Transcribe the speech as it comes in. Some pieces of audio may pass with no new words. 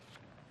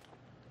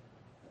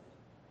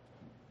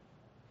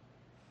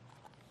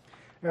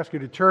I ask you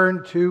to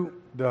turn to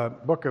the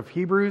book of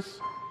Hebrews.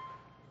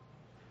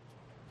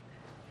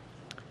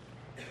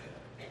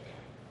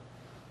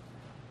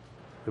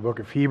 The book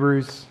of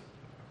Hebrews.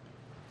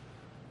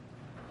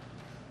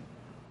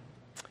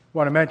 I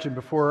want to mention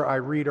before I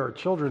read our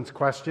children's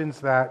questions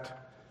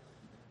that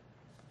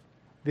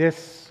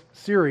this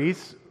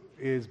series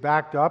is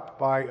backed up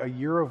by a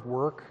year of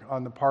work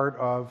on the part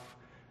of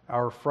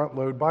our Front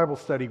Load Bible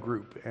Study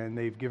group, and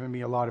they've given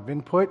me a lot of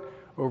input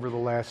over the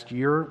last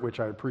year, which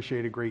I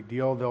appreciate a great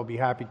deal. They'll be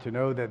happy to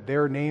know that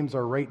their names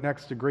are right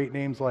next to great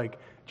names like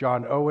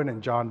John Owen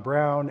and John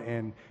Brown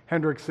and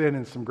Hendrickson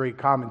and some great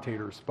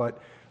commentators.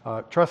 But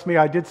trust me,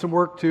 I did some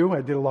work too.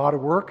 I did a lot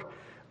of work,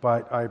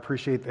 but I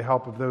appreciate the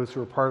help of those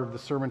who are part of the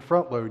Sermon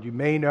Front Load. You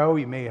may know,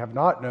 you may have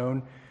not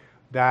known,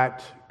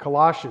 that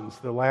Colossians,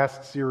 the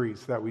last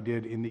series that we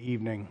did in the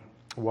evening,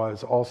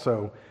 was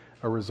also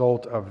a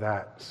result of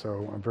that.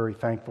 So I'm very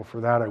thankful for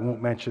that. I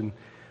won't mention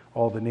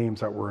all the names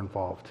that were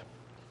involved.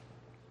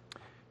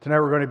 Tonight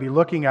we're going to be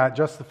looking at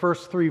just the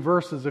first 3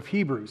 verses of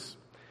Hebrews.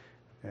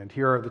 And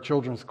here are the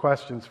children's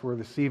questions for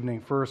this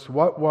evening. First,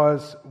 what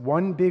was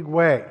one big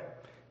way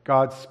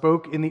God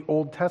spoke in the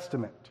Old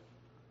Testament?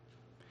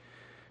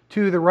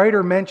 2, the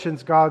writer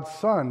mentions God's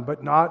Son,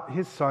 but not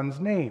his Son's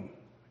name.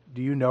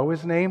 Do you know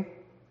his name?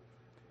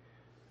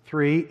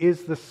 3,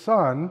 is the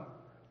Son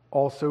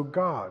also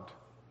God?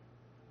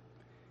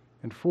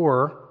 And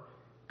 4,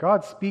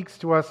 God speaks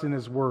to us in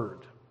his Word.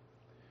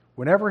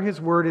 Whenever his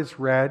Word is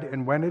read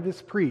and when it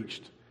is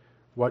preached,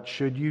 what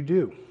should you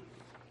do?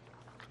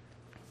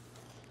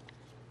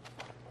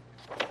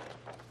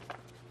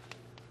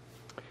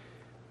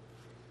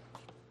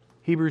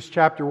 Hebrews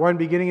chapter 1,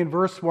 beginning in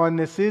verse 1,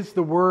 this is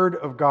the Word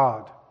of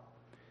God.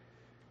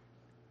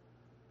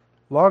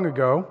 Long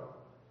ago,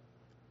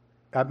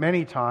 at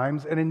many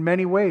times and in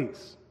many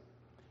ways,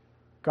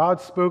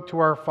 God spoke to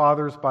our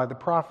fathers by the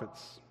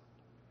prophets.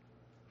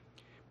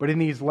 But in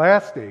these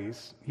last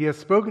days, he has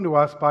spoken to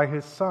us by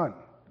his Son,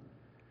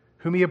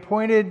 whom he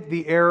appointed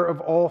the heir of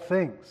all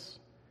things,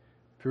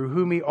 through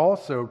whom he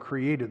also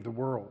created the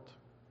world.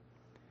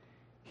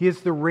 He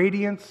is the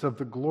radiance of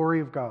the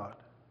glory of God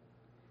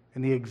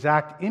and the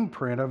exact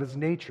imprint of his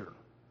nature,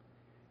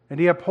 and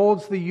he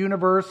upholds the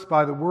universe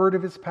by the word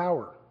of his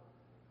power.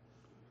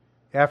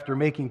 After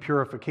making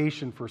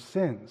purification for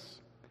sins,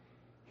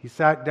 he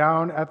sat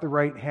down at the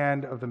right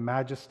hand of the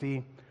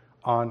Majesty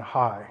on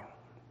high.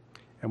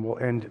 And we'll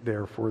end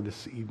there for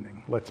this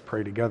evening. Let's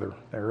pray together.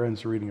 There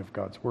ends the reading of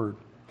God's Word.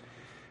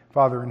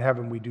 Father in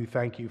heaven, we do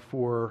thank you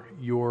for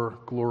your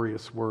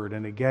glorious Word.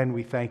 And again,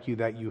 we thank you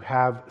that you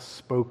have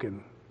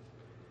spoken.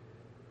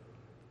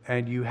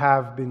 And you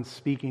have been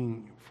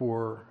speaking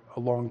for a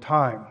long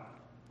time.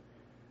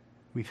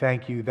 We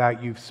thank you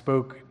that you've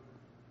spoke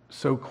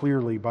so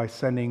clearly by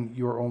sending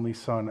your only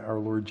Son, our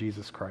Lord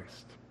Jesus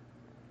Christ.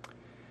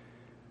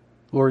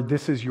 Lord,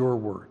 this is your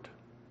Word.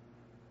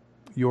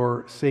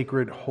 Your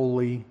sacred,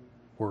 holy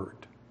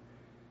word.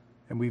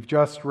 And we've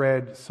just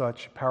read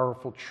such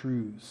powerful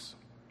truths.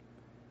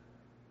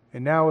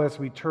 And now as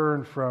we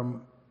turn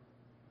from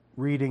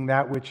reading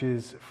that which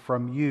is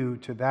from you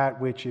to that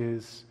which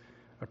is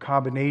a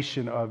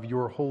combination of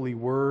your holy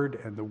word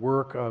and the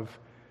work of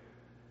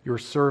your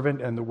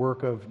servant and the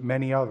work of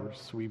many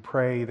others, we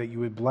pray that you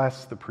would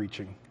bless the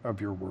preaching of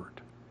your word.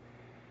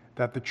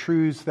 That the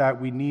truths that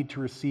we need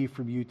to receive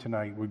from you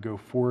tonight would go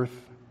forth,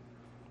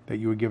 that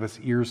you would give us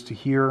ears to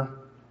hear,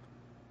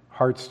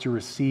 hearts to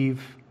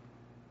receive,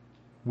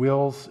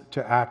 wills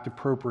to act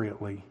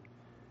appropriately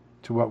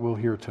to what we'll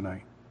hear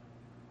tonight.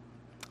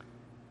 And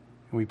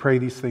we pray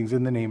these things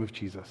in the name of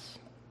Jesus.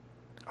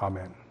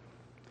 Amen.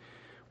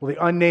 Well,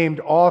 the unnamed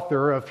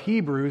author of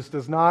Hebrews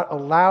does not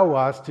allow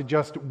us to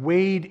just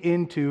wade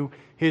into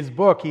his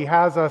book. He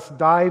has us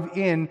dive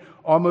in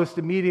almost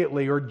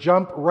immediately or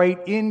jump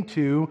right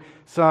into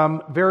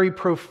some very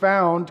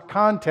profound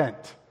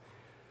content.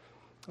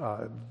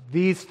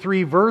 These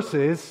 3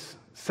 verses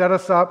set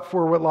us up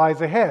for what lies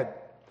ahead.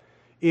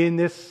 In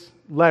this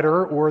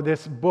letter or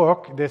this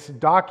book, this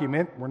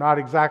document, we're not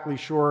exactly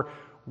sure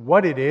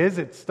what it is.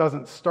 It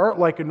doesn't start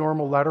like a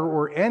normal letter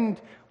or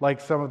end like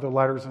some of the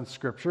letters in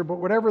Scripture, but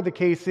whatever the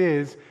case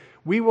is,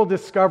 we will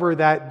discover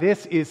that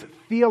this is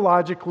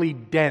theologically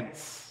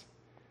dense.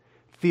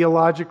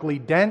 Theologically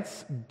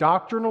dense,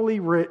 doctrinally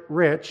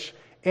rich,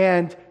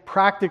 and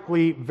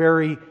practically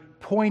very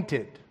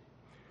pointed.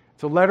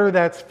 It's a letter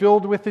that's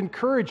filled with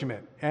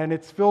encouragement, and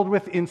it's filled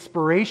with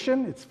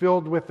inspiration, it's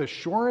filled with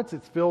assurance,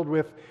 it's filled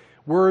with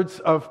words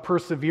of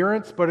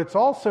perseverance, but it's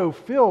also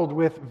filled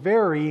with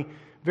very,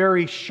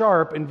 very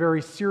sharp and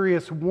very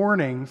serious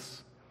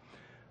warnings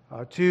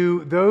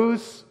to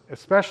those,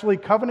 especially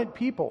covenant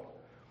people,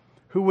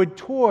 who would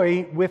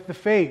toy with the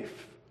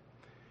faith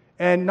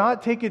and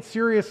not take it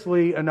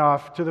seriously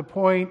enough to the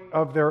point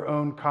of their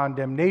own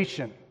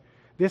condemnation.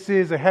 This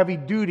is a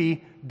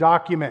heavy-duty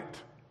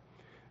document.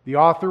 The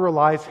author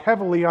relies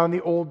heavily on the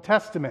Old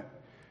Testament,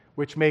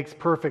 which makes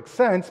perfect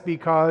sense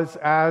because,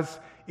 as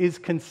is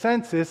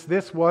consensus,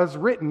 this was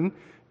written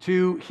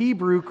to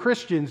Hebrew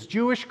Christians,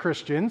 Jewish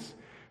Christians,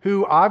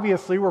 who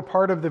obviously were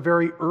part of the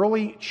very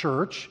early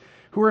church,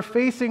 who were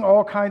facing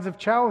all kinds of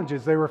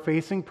challenges. They were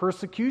facing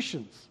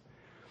persecutions.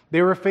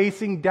 They were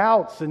facing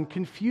doubts and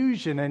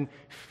confusion and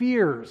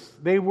fears.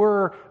 They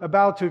were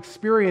about to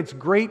experience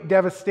great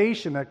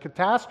devastation, a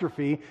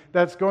catastrophe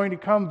that's going to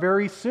come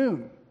very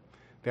soon.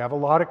 They have a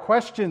lot of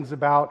questions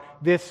about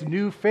this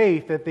new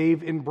faith that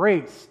they've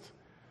embraced.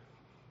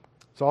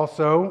 It's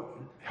also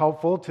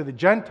helpful to the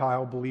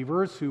Gentile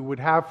believers who would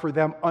have for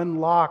them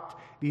unlocked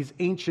these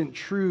ancient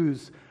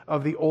truths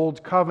of the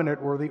Old Covenant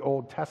or the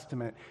Old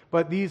Testament.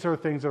 But these are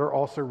things that are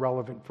also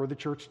relevant for the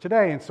church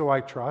today. And so I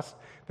trust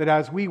that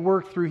as we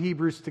work through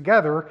Hebrews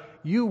together,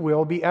 you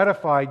will be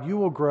edified, you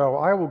will grow,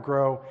 I will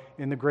grow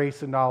in the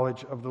grace and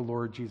knowledge of the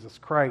Lord Jesus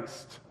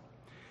Christ.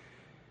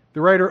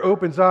 The writer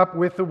opens up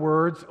with the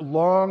words,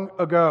 long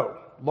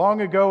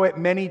ago at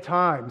many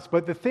times.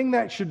 But the thing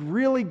that should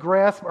really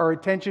grasp our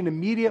attention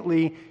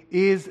immediately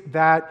is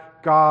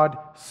that God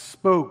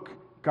spoke.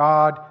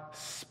 God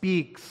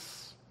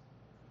speaks.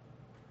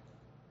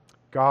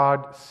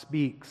 God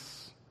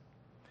speaks.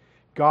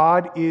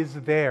 God is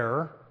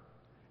there,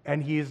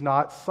 and he is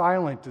not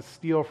silent, to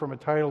steal from a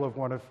title of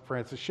one of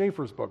Francis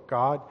Schaeffer's book.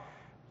 God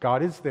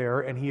is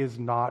there, and he is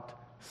not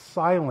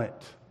silent.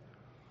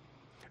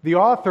 The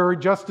author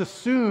just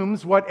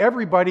assumes what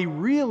everybody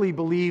really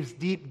believes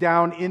deep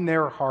down in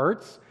their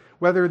hearts,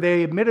 whether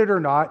they admit it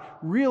or not,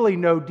 really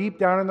know deep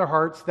down in their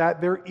hearts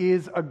that there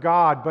is a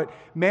God. But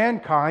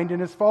mankind in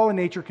his fallen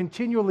nature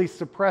continually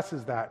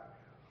suppresses that.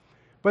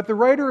 But the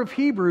writer of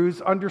Hebrews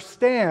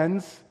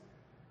understands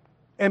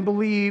and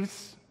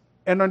believes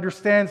and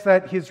understands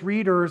that his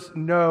readers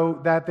know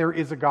that there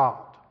is a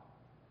God.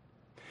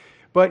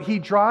 But he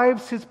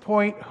drives his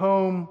point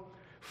home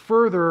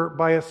further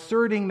by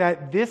asserting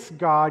that this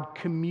God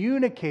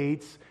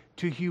communicates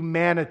to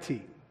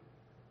humanity.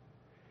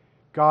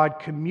 God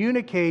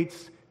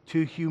communicates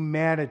to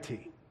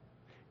humanity.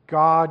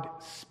 God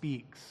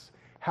speaks.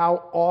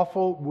 How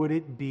awful would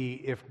it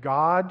be if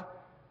God,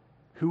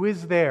 who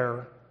is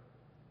there,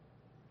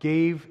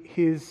 gave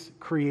his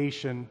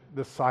creation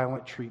the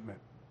silent treatment?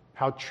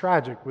 How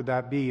tragic would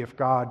that be if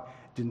God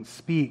didn't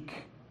speak?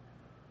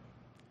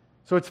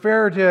 So it's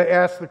fair to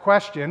ask the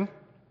question,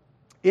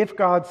 if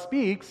God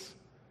speaks,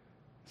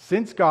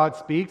 since God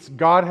speaks,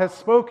 God has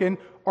spoken,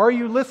 are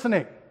you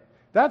listening?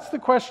 That's the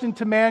question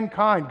to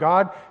mankind.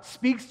 God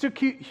speaks to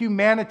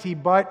humanity,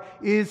 but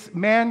is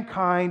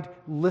mankind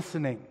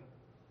listening?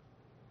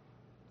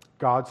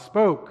 God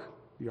spoke.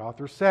 The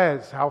author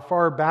says how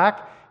far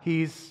back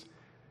he's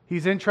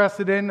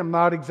interested in, I'm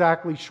not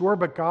exactly sure,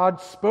 but God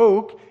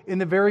spoke in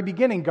the very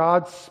beginning.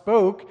 God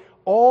spoke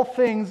all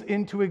things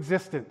into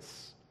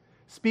existence,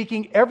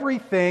 speaking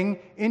everything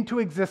into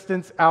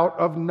existence out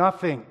of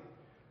nothing.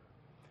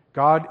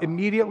 God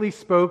immediately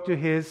spoke to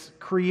his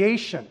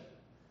creation.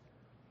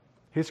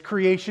 His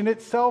creation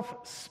itself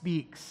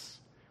speaks.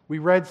 We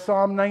read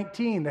Psalm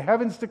 19. The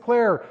heavens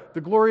declare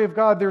the glory of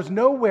God. There's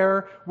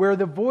nowhere where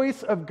the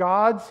voice of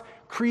God's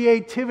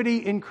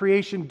creativity in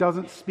creation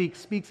doesn't speak.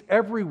 Speaks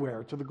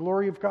everywhere to the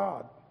glory of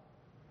God.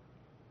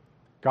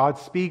 God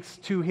speaks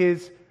to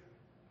his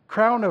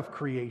crown of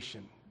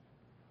creation.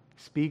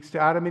 Speaks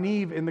to Adam and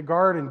Eve in the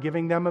garden,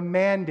 giving them a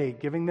mandate,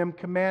 giving them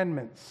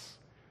commandments.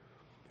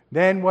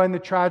 Then when the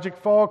tragic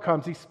fall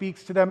comes, he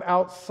speaks to them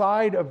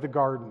outside of the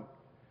garden.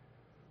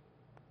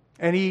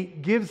 And he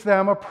gives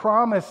them a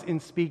promise in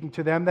speaking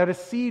to them that a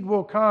seed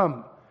will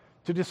come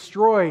to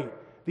destroy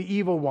the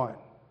evil one.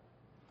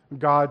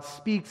 God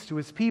speaks to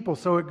his people,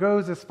 so it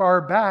goes as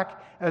far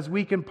back as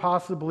we can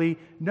possibly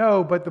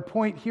know. But the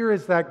point here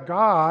is that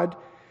God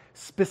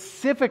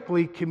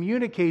specifically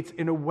communicates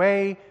in a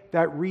way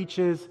that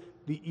reaches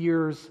the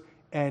ears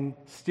and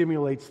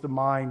stimulates the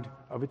mind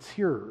of its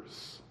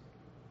hearers.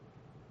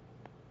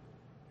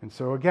 And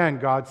so again,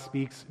 God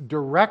speaks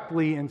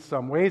directly in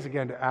some ways,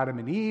 again to Adam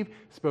and Eve,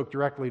 spoke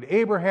directly to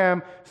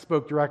Abraham,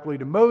 spoke directly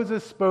to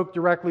Moses, spoke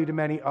directly to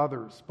many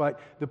others. But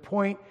the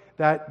point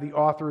that the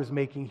author is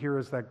making here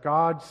is that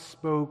God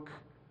spoke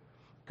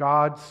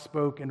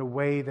in a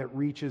way that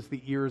reaches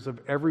the ears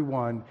of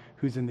everyone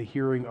who's in the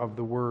hearing of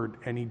the word,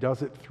 and he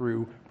does it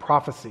through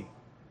prophecy.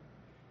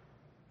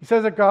 He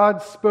says that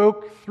God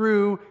spoke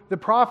through the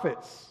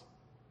prophets.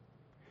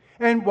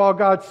 And while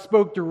God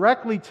spoke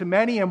directly to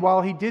many, and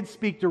while he did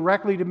speak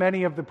directly to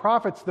many of the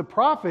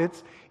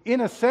prophets,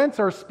 in a sense,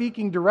 are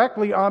speaking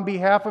directly on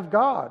behalf of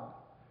God.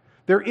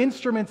 They're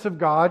instruments of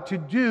God to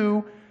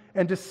do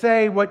and to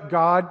say what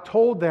God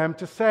told them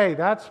to say.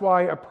 That's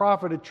why a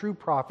prophet, a true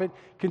prophet,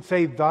 can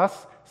say,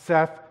 "Thus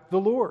saith the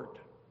Lord."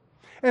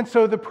 And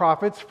so the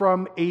prophets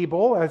from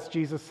Abel, as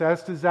Jesus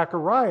says, to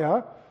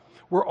Zechariah,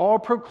 were all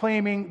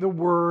proclaiming the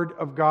word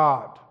of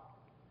God.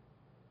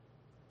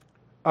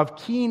 Of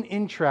keen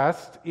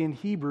interest in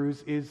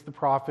Hebrews is the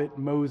prophet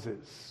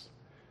Moses.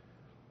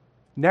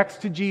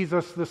 Next to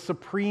Jesus, the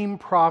supreme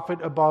prophet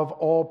above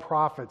all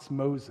prophets,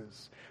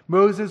 Moses.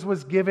 Moses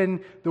was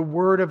given the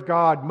word of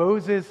God.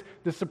 Moses,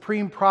 the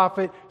supreme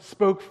prophet,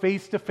 spoke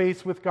face to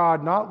face with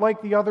God, not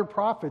like the other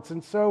prophets.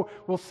 And so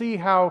we'll see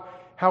how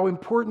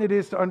important it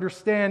is to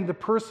understand the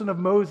person of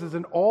Moses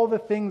and all the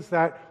things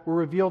that were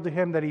revealed to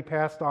him that he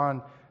passed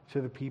on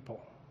to the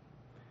people.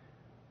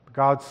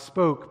 God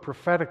spoke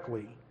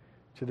prophetically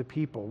to the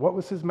people. What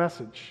was his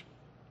message?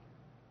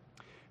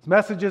 His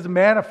message is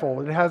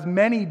manifold. It has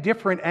many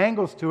different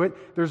angles to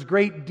it. There's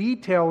great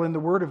detail in the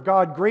Word of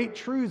God, great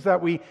truths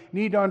that we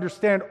need to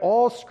understand.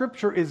 All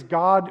Scripture is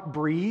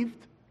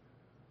God-breathed.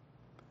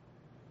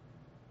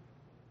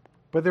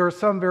 But there are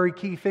some very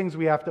key things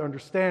we have to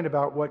understand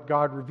about what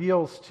God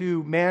reveals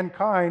to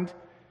mankind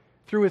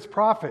through His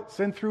prophets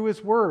and through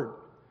His Word.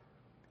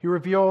 He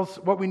reveals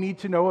what we need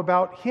to know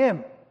about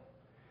Him,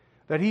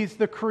 that He's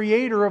the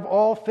creator of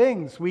all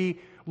things. We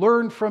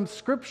learn from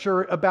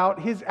Scripture about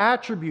His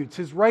attributes,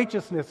 His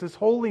righteousness, His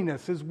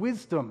holiness, His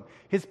wisdom,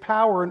 His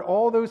power, and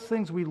all those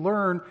things we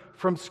learn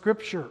from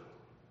Scripture.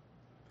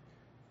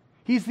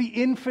 He's the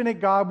infinite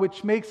God,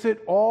 which makes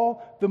it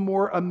all the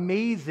more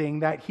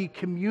amazing that He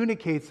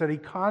communicates, that He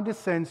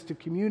condescends to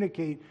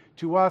communicate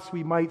to us,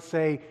 we might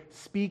say,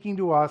 speaking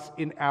to us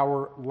in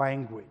our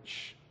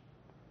language.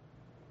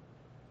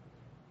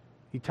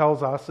 He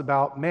tells us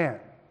about man.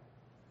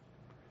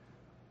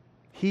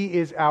 He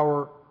is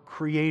our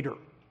creator.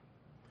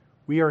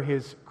 We are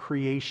His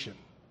creation.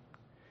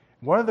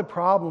 One of the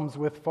problems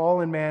with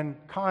fallen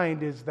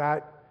mankind is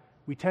that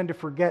we tend to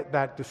forget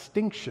that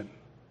distinction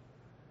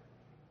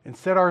and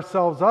set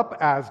ourselves up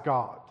as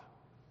God.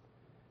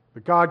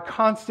 But God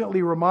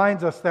constantly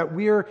reminds us that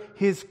we're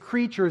His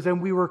creatures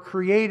and we were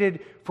created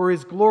for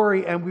His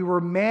glory and we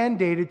were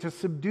mandated to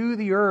subdue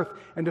the earth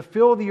and to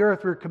fill the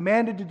earth. We were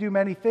commanded to do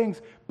many things,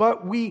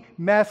 but we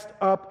messed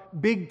up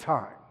big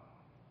time.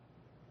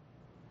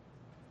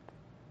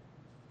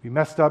 We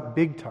messed up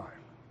big time.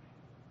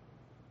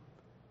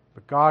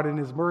 But God in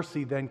His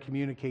mercy then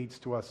communicates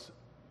to us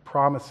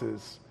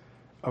promises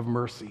of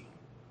mercy.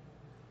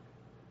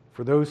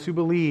 For those who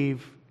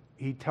believe,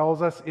 He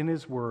tells us in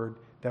His Word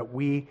that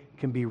we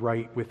can be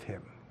right with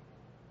Him.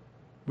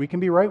 We can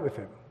be right with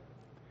Him.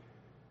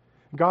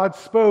 God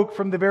spoke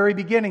from the very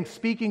beginning,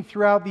 speaking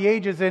throughout the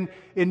ages and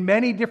in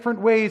many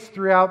different ways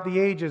throughout the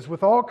ages,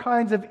 with all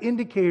kinds of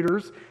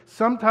indicators,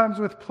 sometimes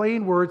with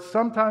plain words,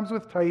 sometimes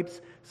with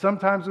types,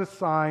 sometimes with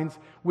signs,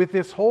 with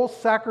this whole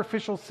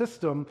sacrificial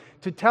system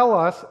to tell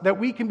us that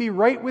we can be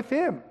right with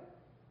Him,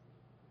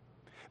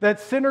 that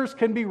sinners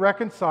can be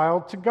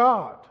reconciled to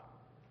God.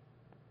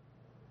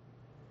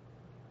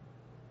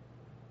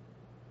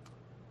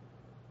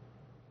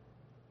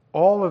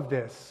 All of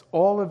this,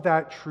 all of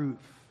that truth,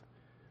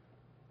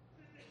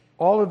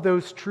 all of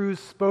those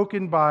truths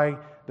spoken by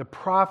the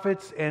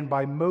prophets and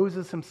by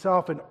Moses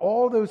himself, and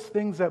all those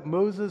things that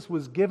Moses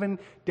was given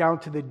down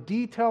to the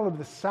detail of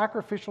the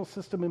sacrificial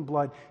system in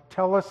blood,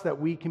 tell us that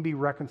we can be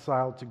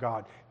reconciled to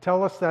God.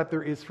 Tell us that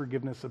there is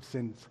forgiveness of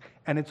sins.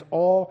 And it's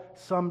all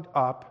summed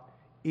up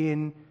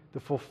in the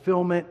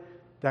fulfillment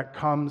that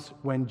comes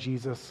when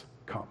Jesus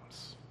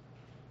comes.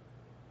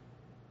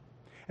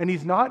 And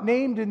He's not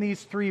named in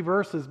these 3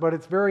 verses, but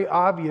it's very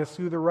obvious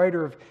who the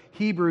writer of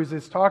Hebrews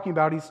is talking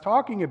about. He's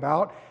talking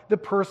about the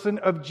person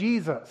of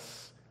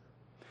Jesus.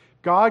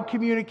 God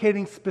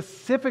communicating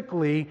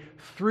specifically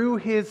through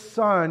His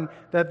Son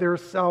that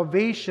there's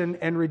salvation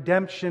and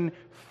redemption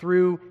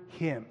through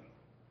Him.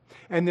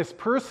 And this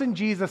person,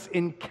 Jesus,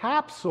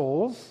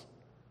 encapsulates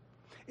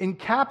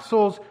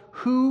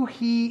who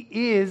He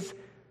is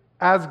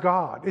as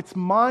God. It's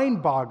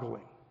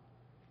mind-boggling.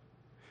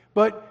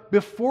 But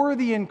before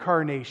the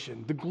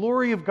incarnation, the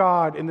glory of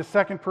God in the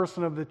second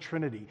person of the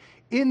Trinity,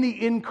 in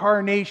the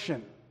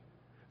incarnation,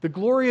 the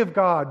glory of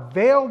God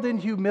veiled in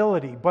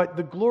humility, but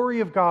the glory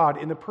of God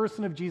in the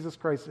person of Jesus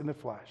Christ in the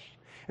flesh,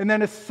 and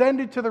then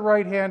ascended to the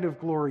right hand of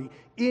glory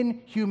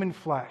in human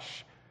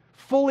flesh,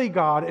 fully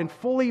God and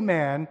fully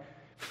man,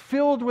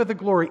 filled with the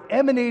glory,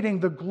 emanating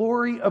the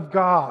glory of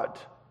God.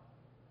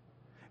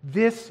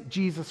 This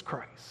Jesus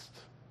Christ.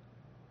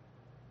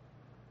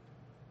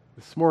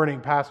 This morning,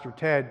 Pastor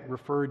Ted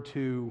referred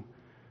to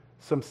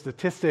some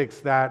statistics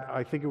that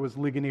I think it was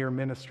Ligonier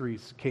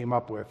Ministries came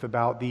up with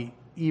about the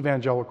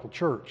evangelical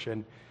church.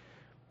 And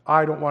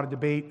I don't want to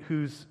debate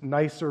who's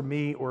nicer,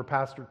 me or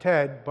Pastor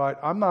Ted, but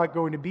I'm not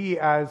going to be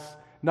as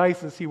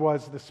nice as he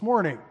was this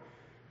morning.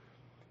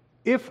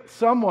 If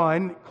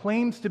someone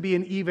claims to be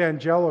an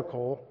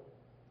evangelical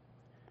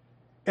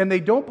and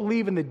they don't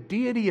believe in the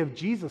deity of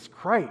Jesus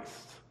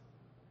Christ,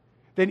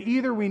 then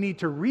either we need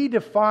to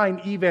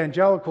redefine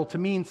evangelical to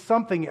mean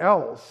something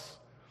else,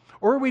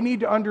 or we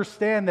need to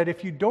understand that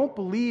if you don't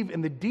believe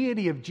in the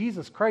deity of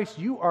Jesus Christ,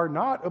 you are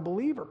not a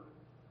believer.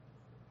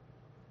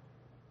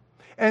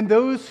 And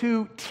those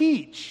who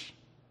teach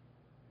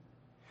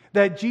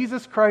that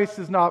Jesus Christ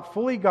is not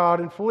fully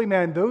God and fully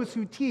man, those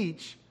who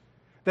teach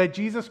that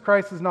Jesus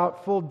Christ is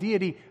not full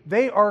deity,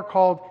 they are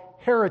called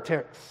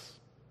heretics.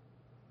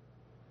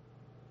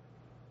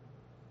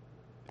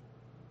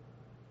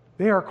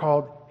 they are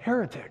called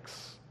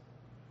heretics.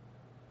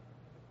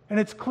 And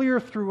it's clear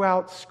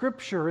throughout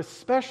Scripture,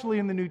 especially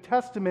in the New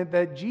Testament,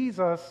 that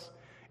Jesus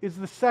is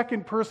the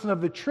second person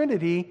of the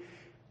Trinity,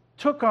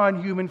 took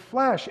on human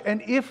flesh.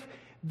 And if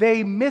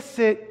they miss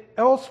it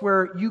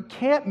elsewhere, you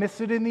can't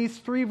miss it in these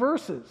 3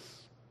 verses.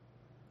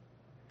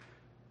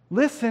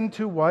 Listen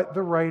to what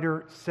the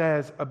writer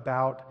says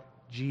about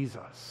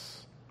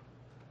Jesus.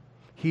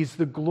 He's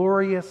the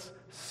glorious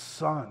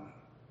Son.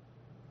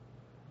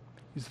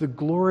 He's the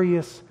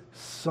glorious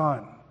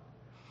Son.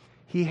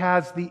 He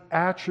has the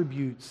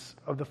attributes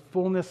of the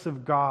fullness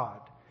of God.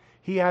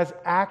 He has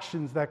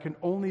actions that can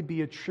only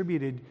be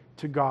attributed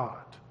to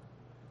God.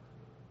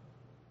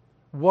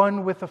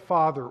 One with the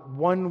Father,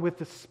 one with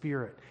the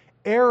Spirit.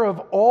 Heir of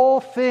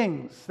all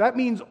things. That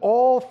means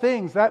all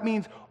things. That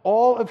means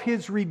all of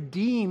His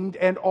redeemed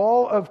and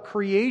all of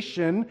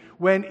creation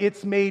when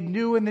it's made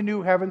new in the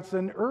new heavens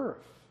and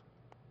earth.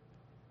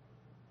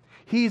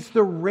 He's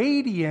the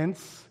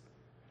radiance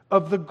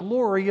of the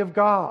glory of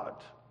God.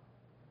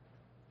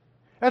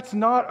 That's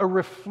not a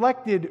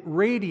reflected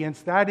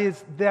radiance.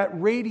 That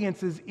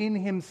radiance is in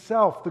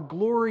Himself, the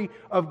glory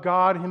of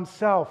God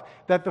Himself,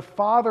 that the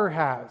Father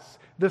has,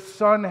 the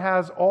Son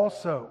has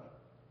also.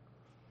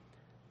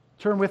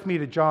 Turn with me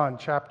to John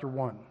chapter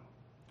 1.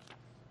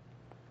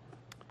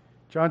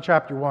 John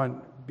chapter 1,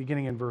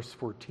 beginning in verse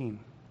 14.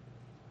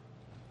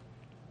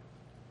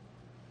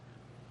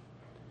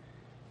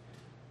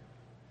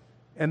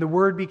 And the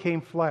Word became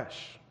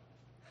flesh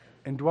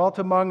and dwelt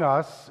among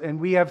us, and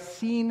we have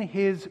seen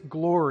His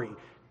glory,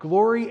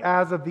 glory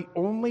as of the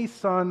only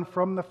Son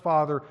from the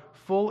Father,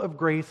 full of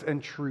grace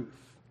and truth.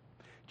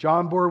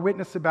 John bore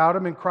witness about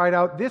Him and cried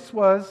out, "This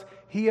was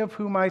He of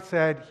whom I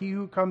said, 'He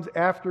who comes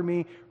after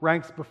me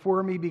ranks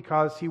before me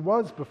because He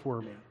was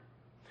before me.'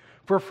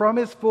 For from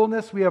His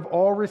fullness we have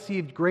all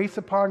received grace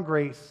upon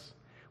grace.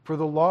 For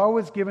the law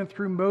was given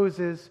through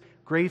Moses,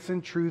 grace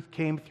and truth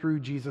came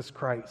through Jesus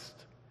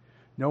Christ.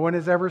 No one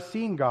has ever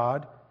seen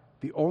God,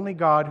 the only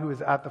God who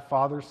is at the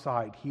Father's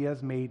side. He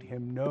has made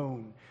Him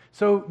known."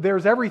 So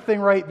there's everything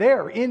right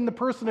there. In the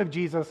person of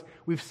Jesus,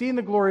 we've seen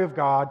the glory of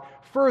God.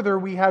 Further,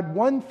 we had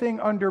one thing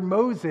under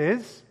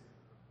Moses,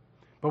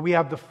 but we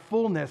have the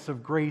fullness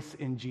of grace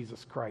in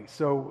Jesus Christ.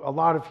 So a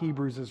lot of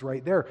Hebrews is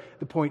right there.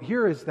 The point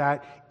here is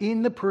that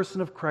in the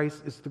person of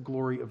Christ is the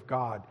glory of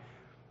God.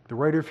 The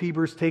writer of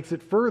Hebrews takes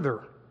it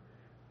further.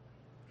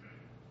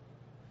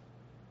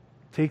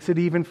 Takes it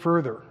even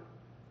further.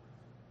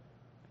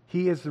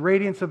 He is the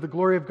radiance of the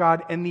glory of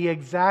God and the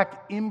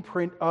exact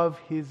imprint of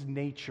His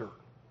nature.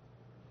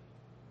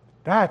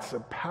 That's a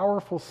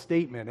powerful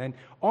statement. And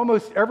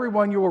almost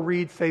everyone you will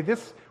read say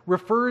this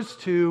refers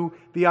to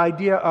the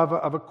idea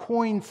of a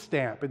coin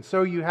stamp. And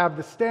so you have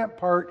the stamp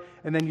part,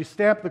 and then you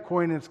stamp the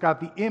coin, and it's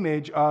got the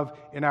image of,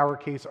 in our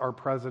case, our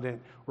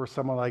president or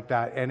someone like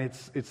that. And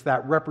it's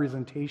that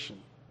representation.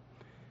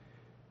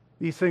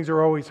 These things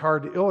are always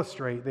hard to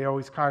illustrate. They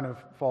always kind of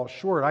fall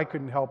short. I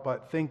couldn't help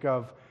but think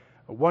of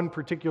one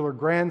particular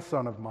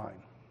grandson of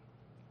mine.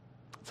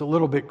 It's a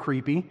little bit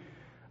creepy,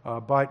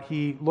 but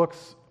he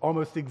looks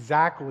almost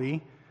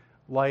exactly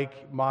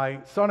like my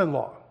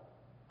son-in-law.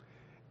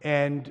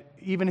 And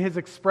even his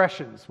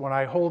expressions, when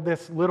I hold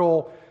this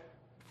little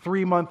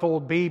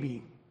 3-month-old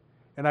baby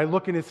and I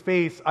look in his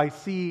face, I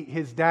see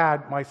his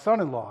dad, my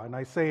son-in-law. And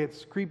I say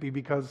it's creepy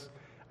because,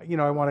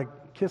 I want to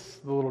kiss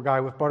the little guy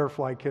with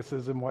butterfly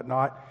kisses and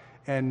whatnot.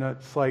 And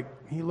it's like,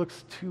 he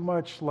looks too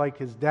much like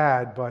his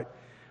dad, but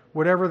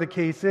whatever the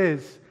case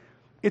is,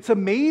 it's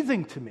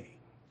amazing to me.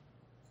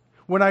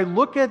 When I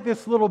look at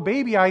this little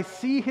baby, I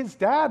see his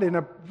dad in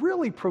a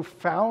really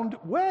profound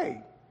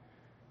way.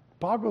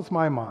 Boggles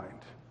my mind.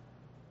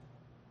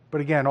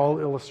 But again, all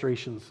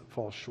illustrations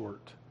fall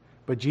short.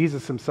 But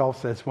Jesus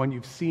Himself says, when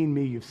you've seen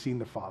me, you've seen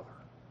the Father.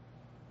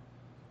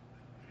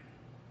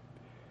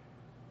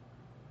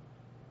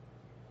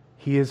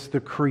 He is the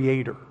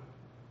Creator.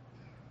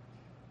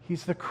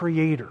 He's the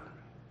Creator.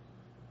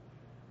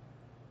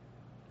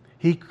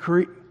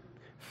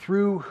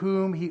 Through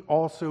whom He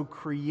also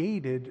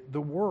created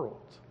the world.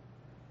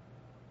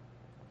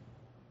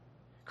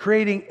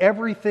 Creating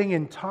everything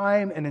in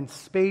time and in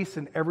space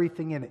and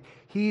everything in it.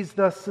 He's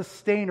the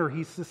sustainer.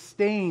 He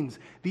sustains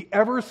the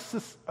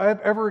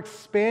ever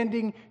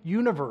expanding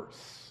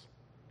universe.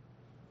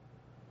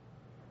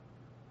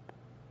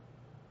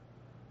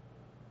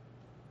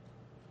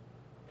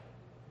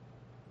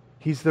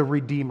 He's the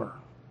Redeemer.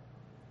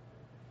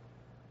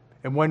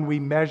 And when we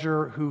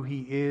measure who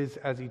He is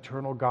as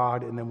eternal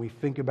God, and then we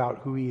think about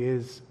who He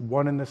is,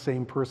 one and the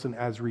same person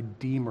as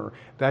Redeemer,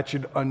 that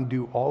should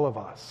undo all of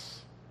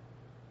us.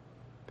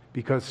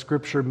 Because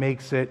Scripture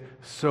makes it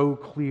so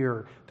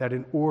clear that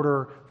in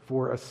order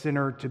for a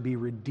sinner to be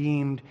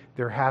redeemed,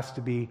 there has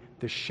to be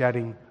the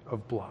shedding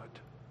of blood.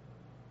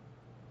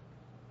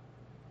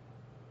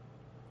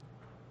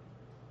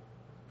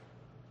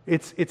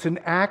 It's an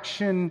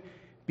action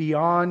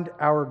beyond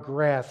our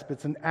grasp.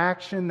 It's an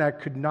action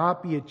that could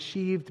not be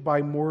achieved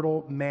by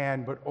mortal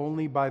man, but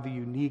only by the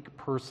unique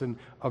person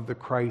of the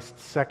Christ,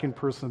 second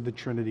person of the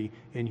Trinity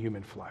in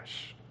human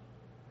flesh.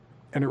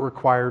 and it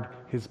required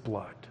his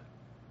blood.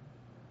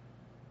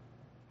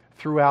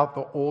 Throughout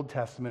the Old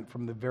Testament,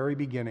 from the very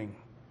beginning,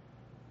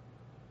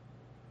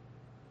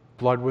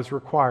 blood was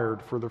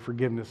required for the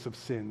forgiveness of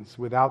sins.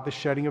 Without the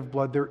shedding of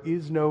blood, there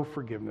is no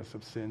forgiveness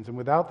of sins. And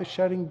without the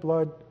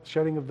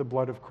shedding of the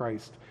blood of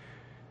Christ,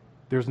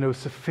 there's no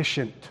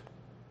sufficient,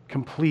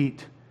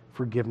 complete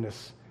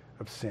forgiveness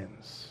of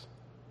sins.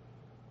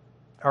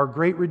 Our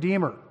great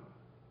Redeemer,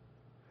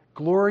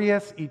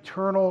 glorious,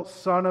 eternal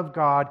Son of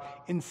God,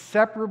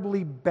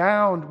 inseparably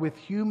bound with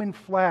human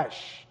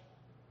flesh,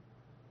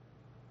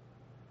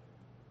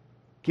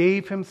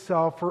 gave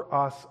himself for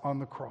us on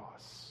the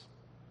cross.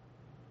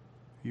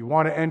 You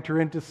want to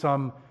enter into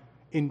some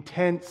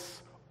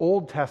intense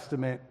Old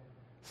Testament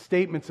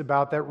statements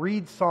about that,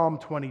 read Psalm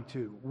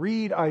 22,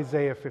 read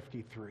Isaiah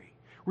 53,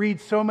 read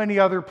so many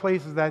other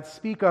places that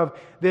speak of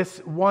this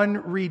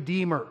one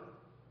Redeemer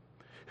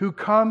who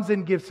comes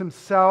and gives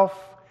himself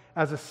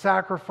as a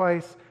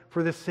sacrifice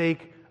for the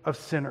sake of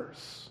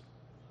sinners.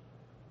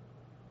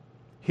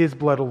 His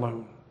blood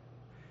alone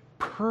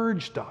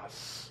purged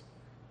us.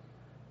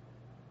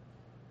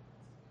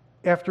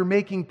 After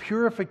making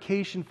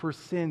purification for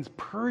sins,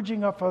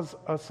 purging us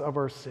of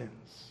our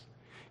sins,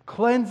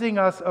 cleansing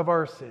us of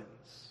our sins.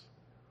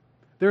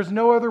 There's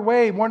no other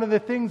way. One of the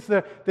things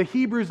the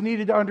Hebrews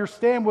needed to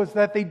understand was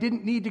that they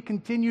didn't need to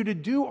continue to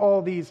do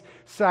all these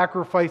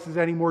sacrifices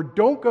anymore.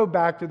 Don't go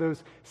back to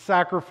those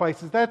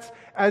sacrifices. That's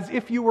as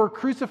if you were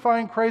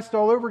crucifying Christ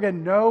all over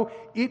again. No,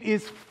 it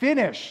is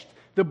finished.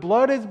 The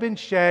blood has been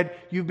shed.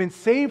 You've been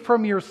saved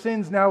from your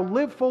sins. Now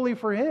live fully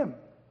for Him.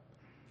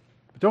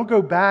 Don't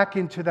go back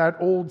into that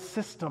old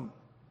system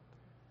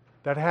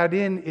that had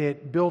in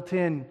it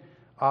built-in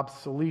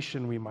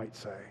obsolescence, we might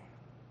say.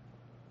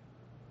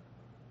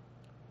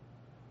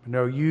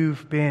 No,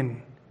 you've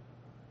been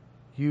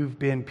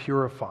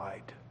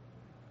purified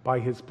by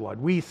His blood.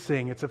 We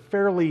sing, it's a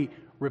fairly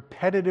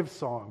repetitive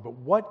song, but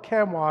what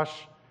can wash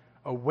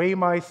away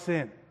my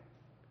sin?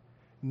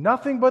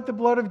 Nothing but the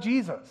blood of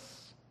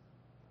Jesus.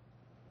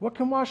 What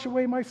can wash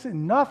away my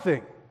sin?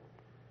 Nothing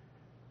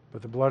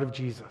but the blood of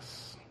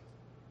Jesus.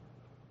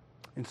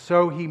 And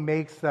so He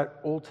makes that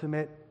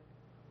ultimate,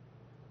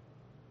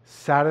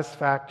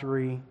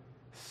 satisfactory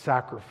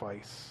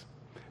sacrifice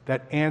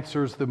that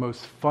answers the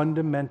most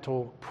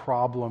fundamental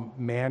problem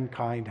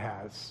mankind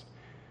has,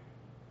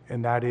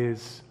 and that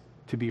is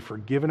to be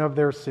forgiven of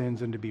their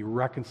sins and to be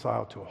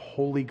reconciled to a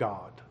holy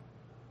God.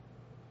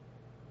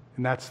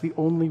 And that's the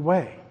only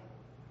way.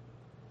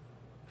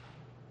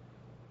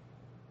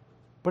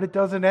 But it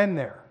doesn't end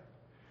there.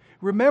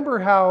 Remember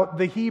how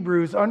the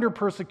Hebrews, under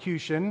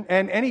persecution,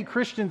 and any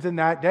Christians in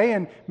that day,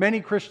 and many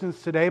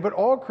Christians today, but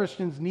all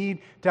Christians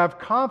need to have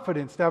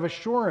confidence, to have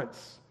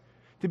assurance,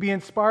 to be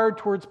inspired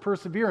towards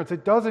perseverance.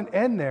 It doesn't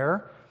end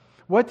there.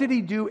 What did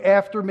He do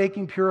after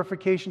making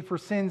purification for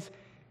sins?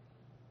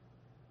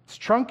 It's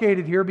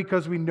truncated here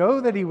because we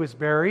know that He was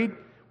buried.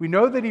 We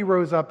know that He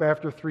rose up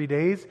after 3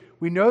 days.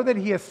 We know that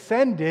He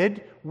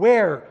ascended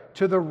where?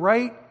 To the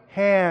right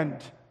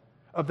hand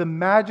of the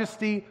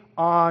Majesty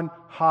on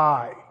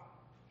high.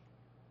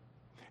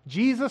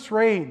 Jesus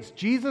reigns.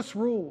 Jesus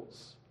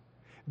rules.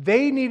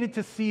 They needed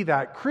to see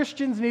that.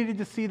 Christians needed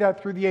to see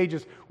that through the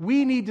ages.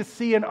 We need to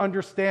see and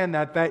understand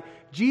that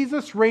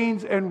Jesus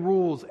reigns and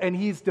rules, and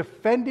He's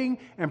defending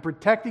and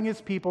protecting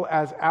His people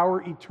as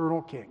our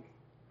eternal King.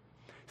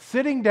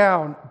 Sitting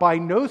down by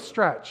no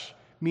stretch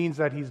means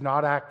that He's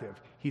not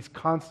active. He's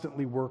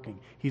constantly working.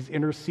 He's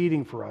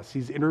interceding for us.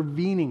 He's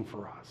intervening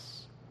for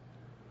us.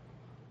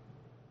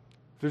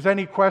 If there's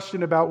any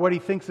question about what He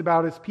thinks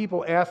about His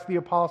people, ask the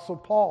Apostle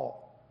Paul,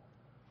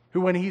 who,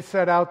 when he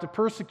set out to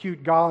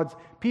persecute God's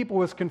people,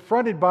 was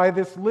confronted by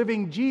this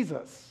living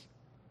Jesus.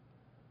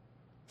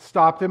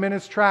 Stopped him in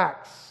his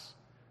tracks.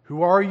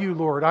 Who are you,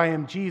 Lord? I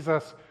am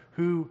Jesus,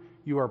 who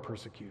you are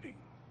persecuting.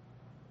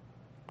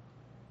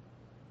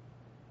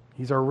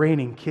 He's our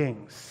reigning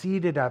King,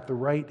 seated at the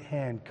right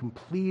hand,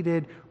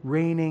 completed,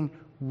 reigning,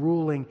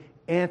 ruling,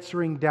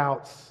 answering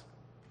doubts,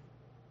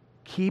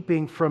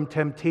 keeping from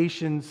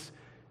temptations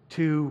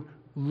to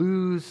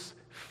lose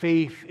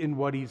faith in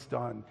what He's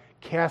done,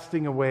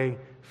 casting away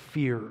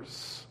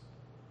fears.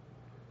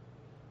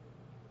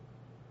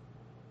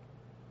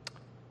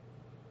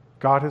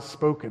 God has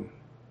spoken.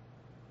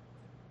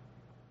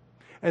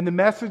 And the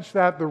message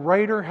that the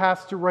writer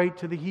has to write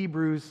to the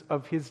Hebrews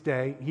of his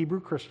day, Hebrew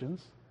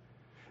Christians,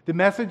 the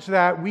message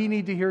that we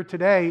need to hear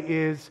today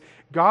is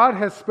God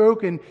has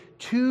spoken.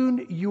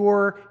 Tune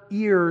your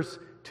ears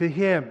to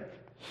Him.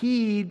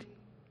 Heed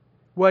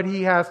what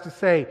He has to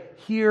say.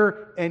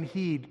 Hear and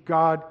heed.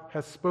 God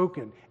has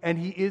spoken, and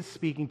He is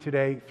speaking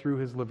today through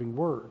His living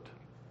word.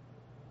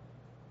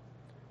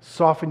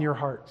 Soften your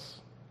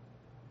hearts.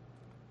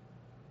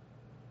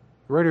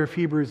 The writer of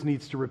Hebrews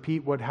needs to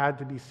repeat what had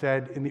to be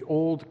said in the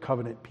old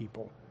covenant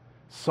people.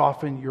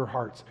 Soften your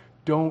hearts.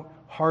 Don't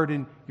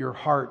harden your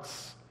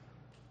hearts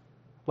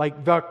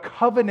like the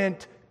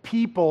covenant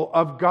people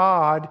of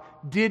God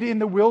did in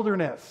the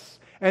wilderness,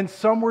 and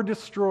some were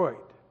destroyed.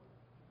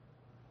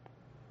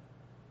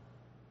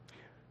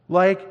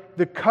 like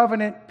the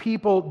covenant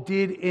people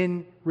did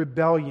in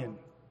rebellion.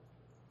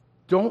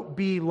 Don't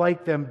be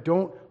like them.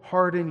 Don't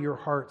harden your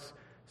hearts.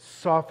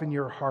 Soften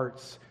your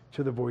hearts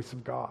to the voice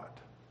of God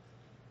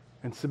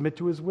and submit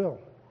to His will.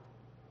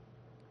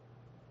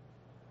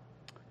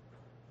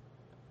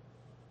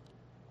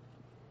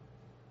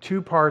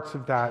 Two parts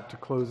of that to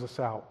close us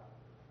out.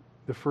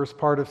 The first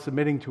part of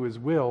submitting to His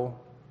will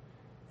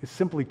is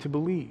simply to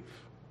believe.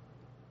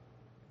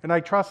 And I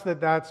trust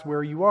that that's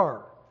where you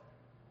are.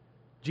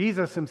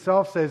 Jesus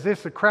Himself says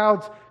this. The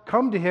crowds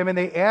come to Him and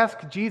they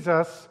ask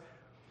Jesus,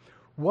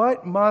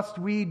 "What must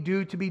we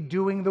do to be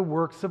doing the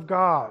works of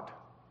God?"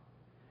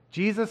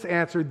 Jesus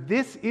answered,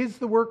 "This is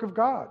the work of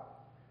God,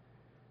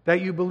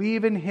 that you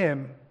believe in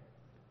Him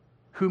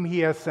whom He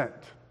has sent."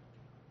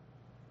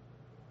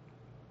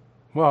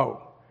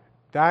 Whoa,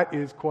 that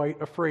is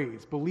quite a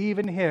phrase. Believe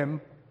in Him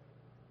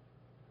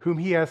whom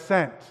He has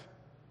sent.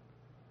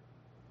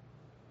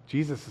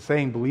 Jesus is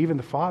saying, believe in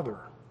the Father.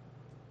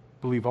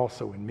 Believe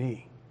also in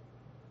me.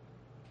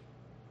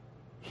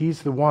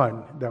 He's the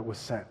one that was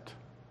sent.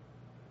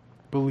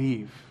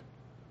 Believe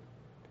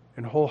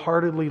and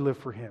wholeheartedly live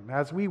for Him.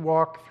 As we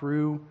walk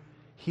through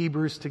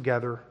Hebrews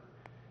together,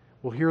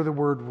 we'll hear the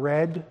word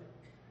read and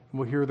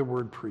we'll hear the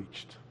word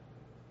preached.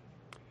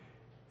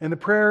 And the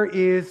prayer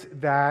is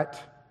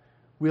that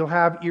we'll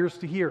have ears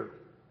to hear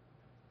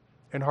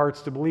and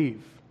hearts to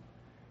believe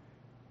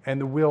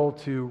and the will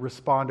to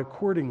respond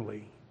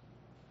accordingly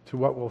to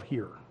what we'll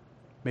hear.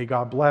 May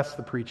God bless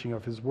the preaching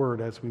of His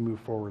word as we move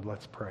forward.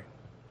 Let's pray.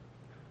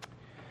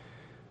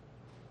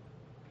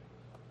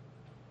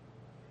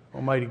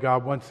 Almighty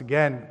God, once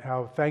again,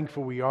 how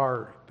thankful we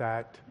are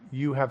that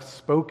You have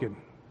spoken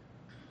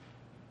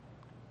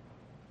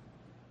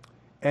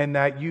and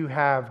that You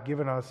have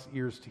given us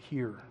ears to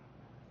hear.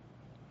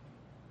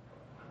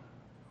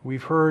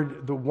 We've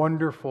heard the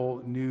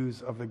wonderful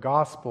news of the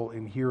gospel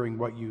in hearing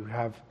what You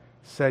have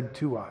said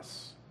to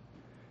us,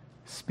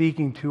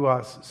 speaking to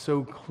us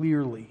so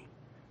clearly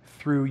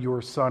through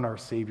Your Son, our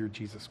Savior,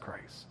 Jesus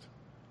Christ.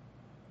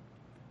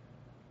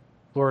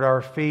 Lord,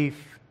 our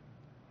faith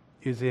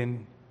is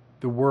in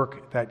the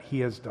work that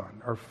He has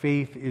done. Our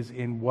faith is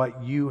in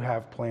what You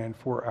have planned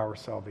for our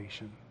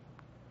salvation.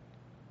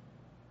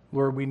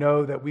 Lord, we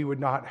know that we would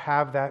not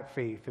have that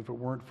faith if it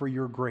weren't for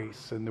Your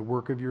grace and the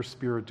work of Your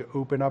Spirit to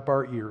open up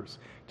our ears,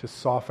 to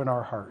soften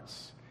our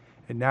hearts.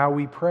 And now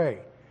we pray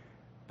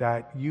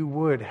that You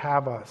would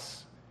have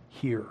us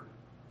hear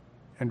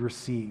and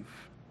receive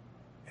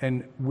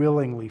and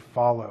willingly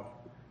follow,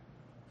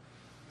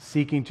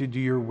 seeking to do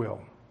Your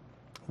will,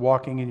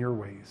 walking in Your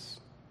ways,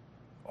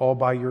 all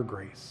by Your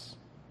grace.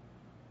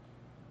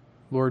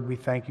 Lord, we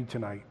thank You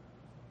tonight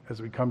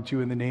as we come to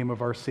You in the name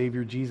of our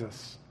Savior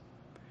Jesus,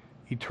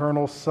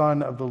 eternal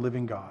Son of the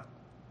living God,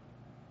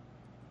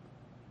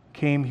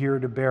 came here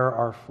to bear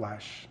our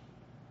flesh,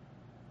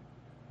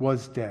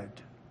 was dead,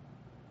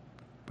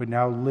 but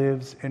now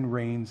lives and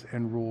reigns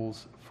and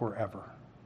rules forever.